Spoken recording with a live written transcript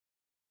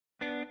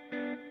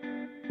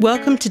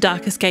Welcome to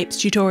Dark Escapes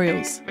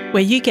Tutorials,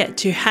 where you get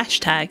to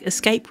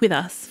 #escape with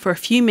us for a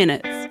few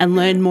minutes and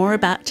learn more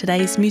about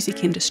today's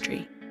music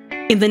industry.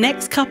 In the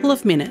next couple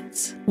of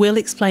minutes, we'll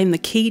explain the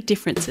key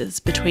differences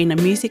between a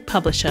music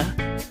publisher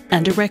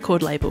and a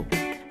record label,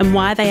 and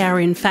why they are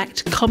in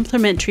fact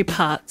complementary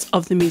parts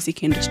of the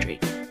music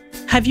industry.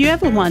 Have you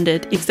ever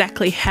wondered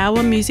exactly how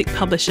a music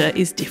publisher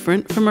is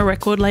different from a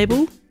record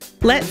label?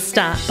 Let's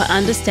start by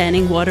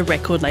understanding what a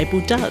record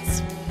label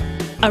does.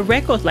 A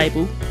record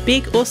label,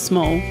 big or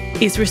small,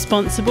 is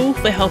responsible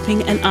for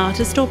helping an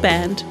artist or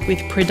band with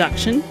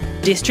production,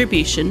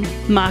 distribution,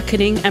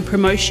 marketing and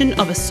promotion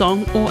of a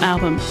song or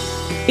album.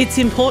 It's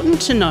important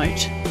to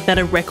note that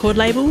a record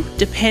label,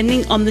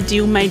 depending on the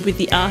deal made with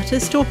the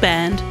artist or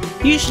band,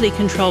 usually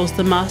controls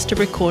the master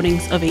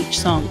recordings of each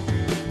song.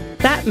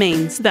 That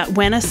means that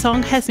when a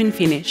song has been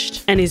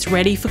finished and is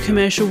ready for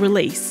commercial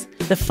release,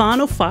 the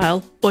final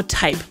file or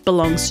tape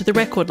belongs to the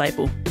record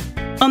label.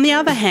 On the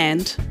other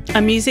hand,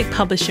 a music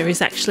publisher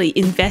is actually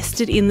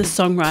invested in the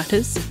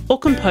songwriters or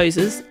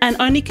composers and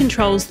only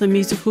controls the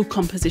musical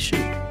composition.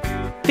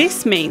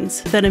 This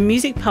means that a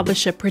music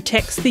publisher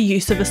protects the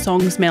use of a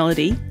song's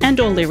melody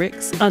and/or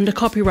lyrics under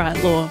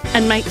copyright law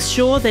and makes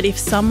sure that if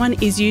someone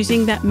is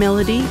using that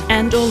melody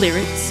and/or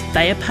lyrics,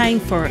 they are paying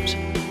for it.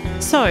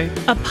 So,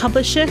 a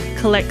publisher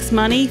collects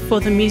money for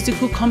the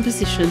musical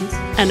compositions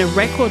and a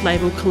record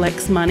label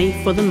collects money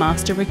for the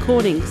master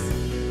recordings.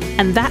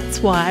 And that's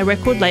why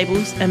record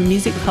labels and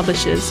music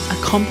publishers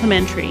are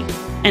complementary.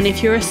 And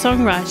if you're a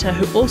songwriter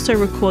who also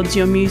records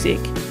your music,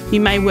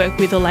 you may work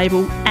with a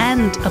label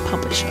and a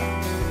publisher.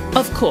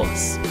 Of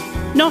course,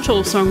 not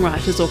all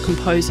songwriters or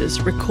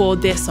composers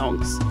record their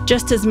songs,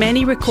 just as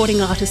many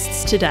recording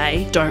artists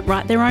today don't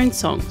write their own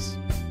songs.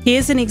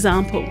 Here's an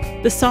example.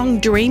 The song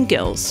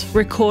Dreamgirls,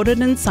 recorded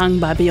and sung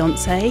by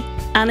Beyonce,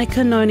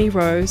 Annika Noni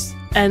Rose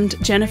and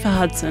Jennifer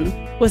Hudson,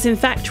 was in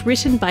fact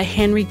written by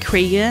Henry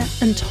Krieger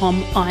and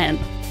Tom Iron.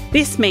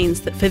 This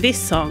means that for this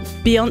song,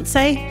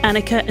 Beyonce,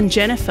 Annika and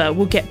Jennifer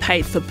will get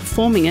paid for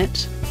performing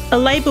it. A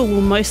label will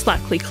most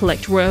likely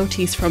collect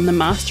royalties from the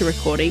master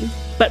recording,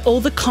 but all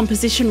the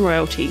composition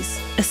royalties,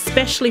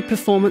 especially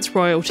performance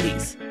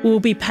royalties, will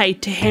be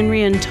paid to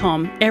Henry and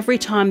Tom every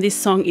time this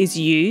song is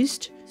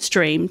used,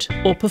 streamed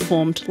or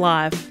performed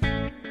live.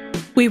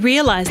 We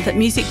realise that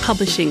music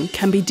publishing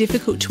can be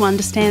difficult to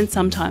understand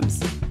sometimes.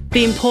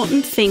 The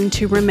important thing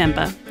to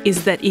remember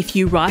is that if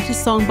you write a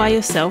song by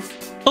yourself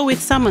or with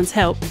someone's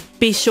help,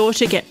 be sure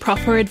to get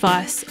proper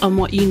advice on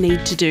what you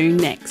need to do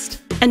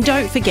next. And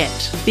don't forget,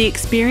 the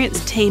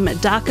experienced team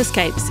at Dark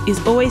Escapes is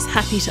always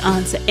happy to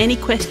answer any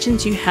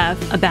questions you have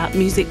about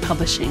music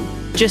publishing.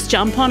 Just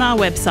jump on our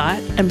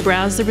website and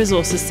browse the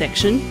resources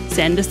section,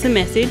 send us a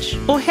message,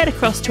 or head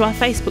across to our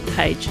Facebook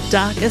page,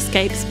 Dark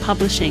Escapes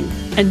Publishing,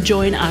 and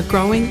join our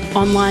growing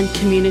online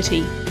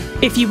community.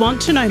 If you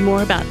want to know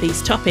more about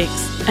these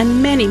topics,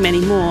 and many,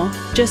 many more,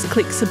 just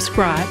click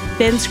subscribe,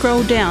 then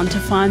scroll down to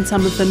find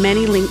some of the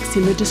many links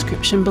in the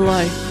description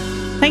below.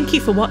 Thank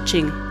you for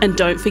watching, and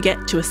don't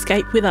forget to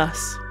escape with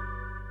us.